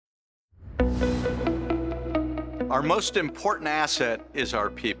Our most important asset is our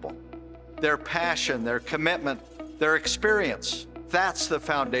people. Their passion, their commitment, their experience. That's the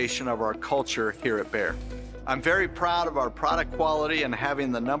foundation of our culture here at Behr. I'm very proud of our product quality and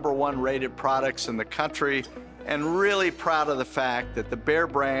having the #1 rated products in the country, and really proud of the fact that the Behr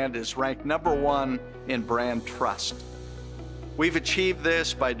brand is ranked #1 in brand trust. We've achieved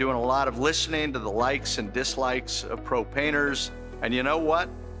this by doing a lot of listening to the likes and dislikes of pro painters, and you know what?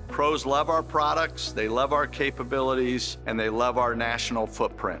 Pros love our products, they love our capabilities, and they love our national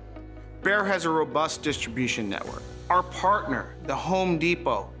footprint. Behr has a robust distribution network. Our partner, the Home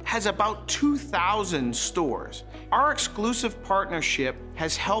Depot, has about 2,000 stores. Our exclusive partnership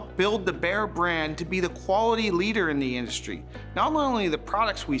has helped build the Behr brand to be the quality leader in the industry. Not only the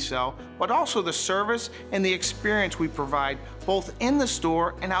products we sell, but also the service and the experience we provide both in the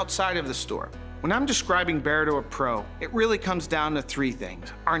store and outside of the store. When I'm describing Behr to a pro, it really comes down to 3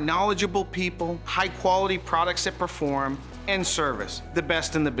 things: our knowledgeable people, high quality products that perform, and service, the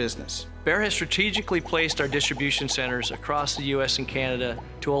best in the business. Behr has strategically placed our distribution centers across the U.S. and Canada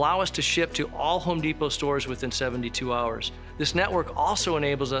to allow us to ship to all Home Depot stores within 72 hours. This network also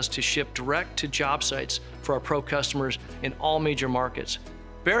enables us to ship direct to job sites for our pro customers in all major markets.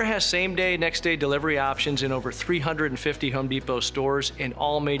 Behr has same-day, next-day delivery options in over 350 Home Depot stores in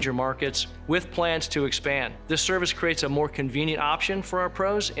all major markets, with plans to expand. This service creates a more convenient option for our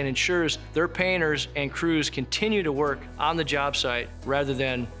pros and ensures their painters and crews continue to work on the job site rather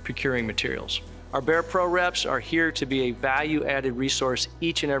than procuring materials. Our Behr Pro reps are here to be a value-added resource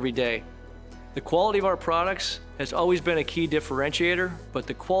each and every day. The quality of our products has always been a key differentiator, but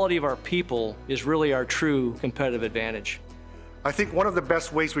the quality of our people is really our true competitive advantage. I think one of the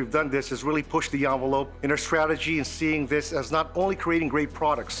best ways we've done this is really push the envelope in our strategy and seeing this as not only creating great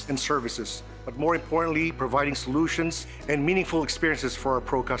products and services, but more importantly, providing solutions and meaningful experiences for our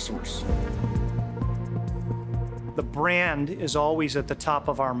pro customers. The brand is always at the top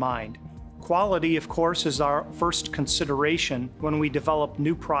of our mind. Quality, of course, is our first consideration when we develop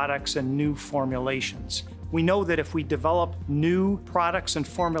new products and new formulations. We know that if we develop new products and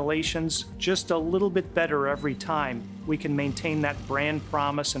formulations just a little bit better every time, we can maintain that brand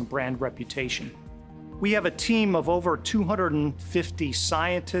promise and brand reputation. We have a team of over 250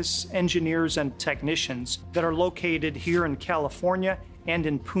 scientists, engineers, and technicians that are located here in California and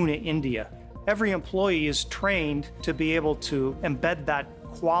in Pune, India. Every employee is trained to be able to embed that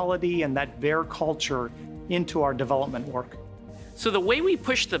quality and that Behr culture into our development work. So the way we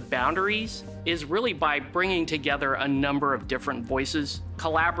push the boundaries is really by bringing together a number of different voices,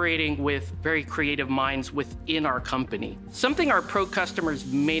 collaborating with very creative minds within our company. Something our pro customers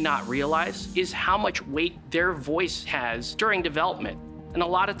may not realize is how much weight their voice has during development. And a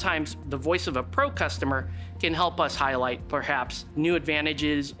lot of times, the voice of a pro customer can help us highlight perhaps new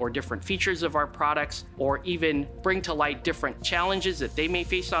advantages or different features of our products, or even bring to light different challenges that they may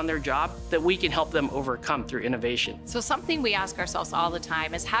face on their job that we can help them overcome through innovation. So something we ask ourselves all the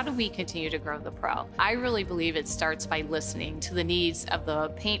time is, how do we continue to grow the pro? I really believe it starts by listening to the needs of the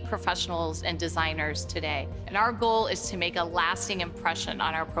paint professionals and designers today. And our goal is to make a lasting impression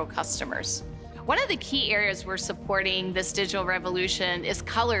on our pro customers. One of the key areas we're supporting this digital revolution is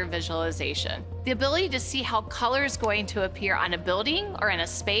color visualization. The ability to see how color is going to appear on a building or in a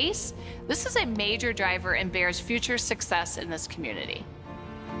space. This is a major driver in Behr's future success in this community.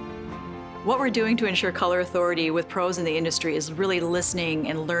 What we're doing to ensure color authority with pros in the industry is really listening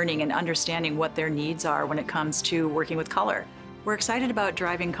and learning and understanding what their needs are when it comes to working with color. We're excited about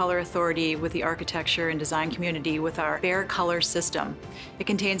driving color authority with the architecture and design community with our Behr Color System. It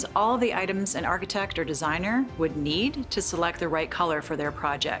contains all the items an architect or designer would need to select the right color for their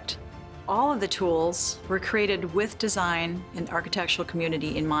project. All of the tools were created with design and architectural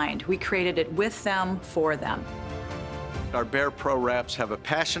community in mind. We created it with them, for them. Our Behr Pro reps have a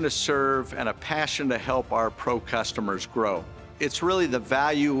passion to serve and a passion to help our pro customers grow. It's really the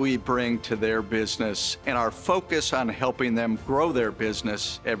value we bring to their business and our focus on helping them grow their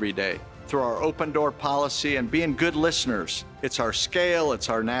business every day. Through our open door policy and being good listeners, it's our scale, it's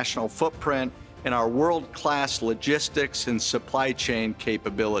our national footprint, and our world-class logistics and supply chain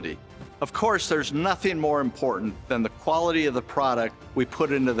capability. Of course, there's nothing more important than the quality of the product we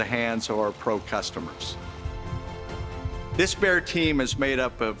put into the hands of our pro customers. This Behr team is made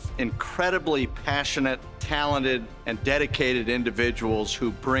up of incredibly passionate, talented, and dedicated individuals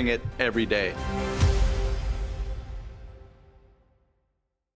who bring it every day.